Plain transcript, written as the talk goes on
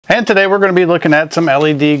And today we're going to be looking at some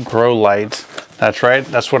LED grow lights. That's right,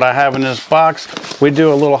 that's what I have in this box. We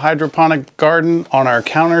do a little hydroponic garden on our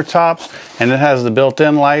countertops, and it has the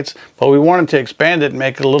built-in lights, but we wanted to expand it and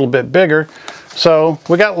make it a little bit bigger. So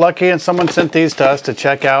we got lucky and someone sent these to us to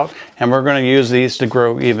check out, and we're going to use these to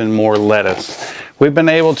grow even more lettuce. We've been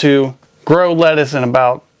able to grow lettuce in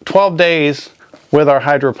about 12 days with our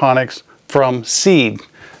hydroponics from seed.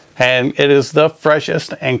 And it is the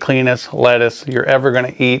freshest and cleanest lettuce you're ever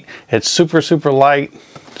going to eat. It's super light,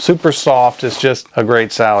 super soft. It's just a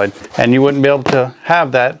great salad. And you wouldn't be able to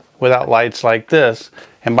have that without lights like this.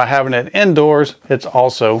 And by having it indoors, it's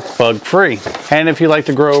also bug-free. And if you like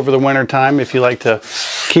to grow over the winter time, if you like to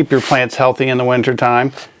keep your plants healthy in the winter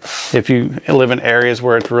time, if you live in areas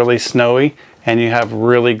where it's really snowy and you have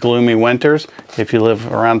really gloomy winters, if you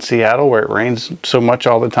live around Seattle where it rains so much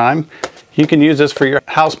all the time, you can use this for your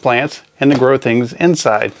house plants and to grow things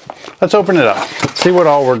inside. Let's open it up. See what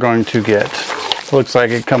all we're going to get. Looks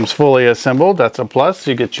like it comes fully assembled. That's a plus.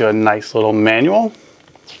 You get you a nice little manual.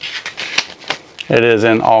 It is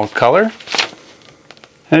in all color.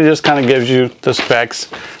 And it just kind of gives you the specs.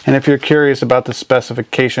 And if you're curious about the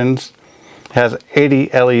specifications, it has 80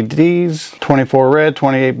 LEDs, 24 red,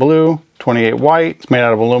 28 blue, 28 white. It's made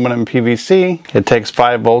out of aluminum and PVC. It takes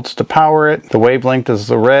 5 volts to power it. The wavelength is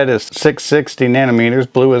the red is 660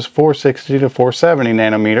 nanometers. Blue is 460 to 470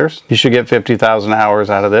 nanometers. You should get 50,000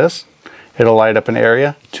 hours out of this. It'll light up an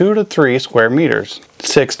area 2 to 3 square meters,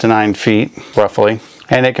 6 to 9 feet roughly.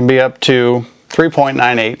 And it can be up to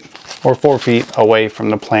 3.98 or 4 feet away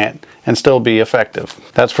from the plant and still be effective.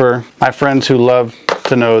 That's for my friends who love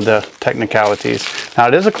to know the technicalities. Now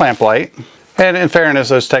it is a clamp light. And in fairness,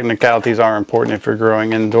 those technicalities are important if you're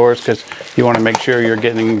growing indoors, because you want to make sure you're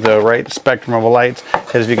getting the right spectrum of lights.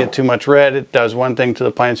 Because if you get too much red, it does one thing to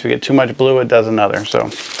the plants. If you get too much blue, it does another.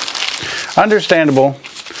 So understandable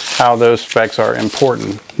how those specs are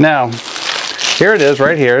important. Now, here it is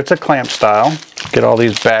right here. It's a clamp style. Get all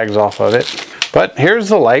these bags off of it. But here's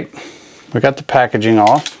the light. We got the packaging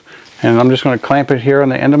off. And I'm just going to clamp it here on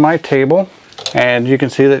the end of my table. And you can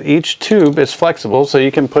see that each tube is flexible, so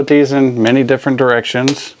you can put these in many different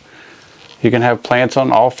directions. You can have plants on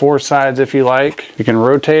all 4 sides if you like. You can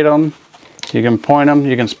rotate them, you can point them,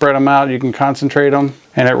 you can spread them out, you can concentrate them,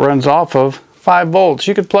 and it runs off of 5 volts.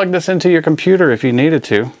 You could plug this into your computer if you needed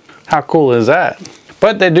to. How cool is that?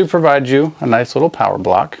 But they do provide you a nice little power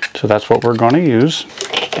block, so that's what we're going to use.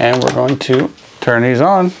 And we're going to turn these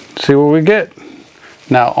on, see what we get.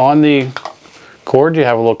 Now on the cord, you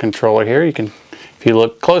have a little controller here. You can, if you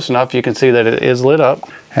look close enough, you can see that it is lit up.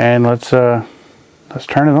 And let's turn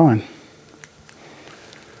it on.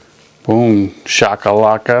 Boom,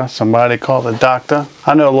 shakalaka. Somebody call the doctor.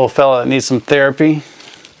 I know a little fella that needs some therapy.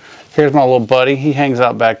 Here's my little buddy. He hangs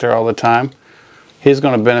out back there all the time. He's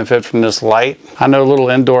going to benefit from this light. I know little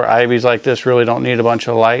indoor ivies like this really don't need a bunch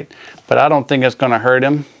of light, but I don't think it's going to hurt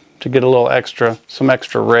him to get a little extra, some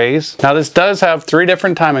extra rays. Now this does have 3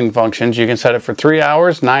 different timing functions. You can set it for 3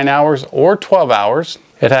 hours, 9 hours, or 12 hours.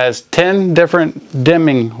 It has 10 different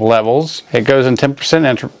dimming levels. It goes in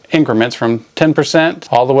 10% increments from 10%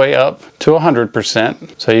 all the way up to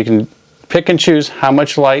 100%. So you can pick and choose how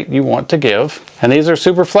much light you want to give. And these are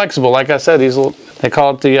super flexible. Like I said, they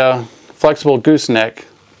call it the flexible gooseneck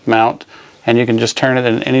mount, and you can just turn it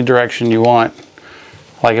in any direction you want.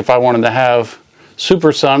 Like if I wanted to have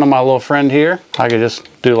super sun on my little friend here, I could just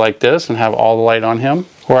do like this and have all the light on him.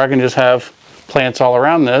 Or I can just have plants all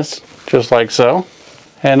around this, just like so,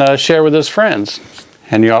 and share with his friends.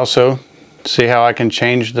 And you also see how I can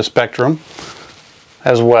change the spectrum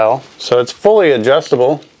as well. So it's fully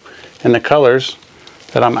adjustable in the colors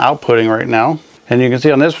that I'm outputting right now. And you can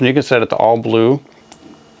see on this one, you can set it to all blue.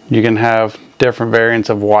 You can have different variants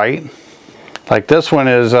of white. Like this one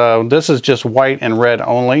is, this is just white and red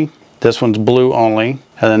only. This one's blue only, and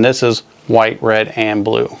then this is white, red, and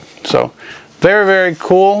blue. So very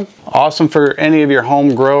cool. Awesome for any of your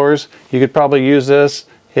home growers. You could probably use this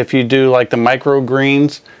if you do like the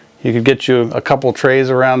microgreens. You could get you a couple trays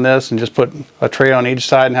around this and just put a tray on each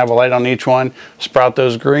side and have a light on each one. Sprout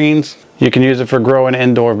those greens. You can use it for growing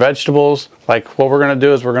indoor vegetables. Like what we're going to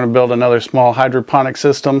do is we're going to build another small hydroponic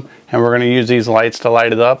system, and we're going to use these lights to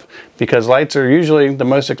light it up, because lights are usually the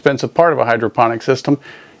most expensive part of a hydroponic system.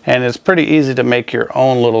 And it's pretty easy to make your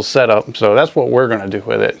own little setup. So that's what we're going to do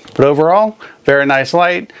with it. But overall, very nice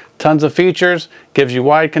light, tons of features, gives you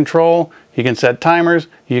wide control. You can set timers.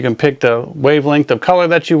 You can pick the wavelength of color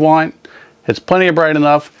that you want. It's plenty of bright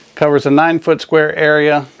enough, covers a 9-foot square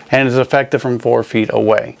area, and is effective from 4 feet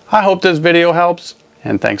away. I hope this video helps,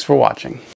 and thanks for watching.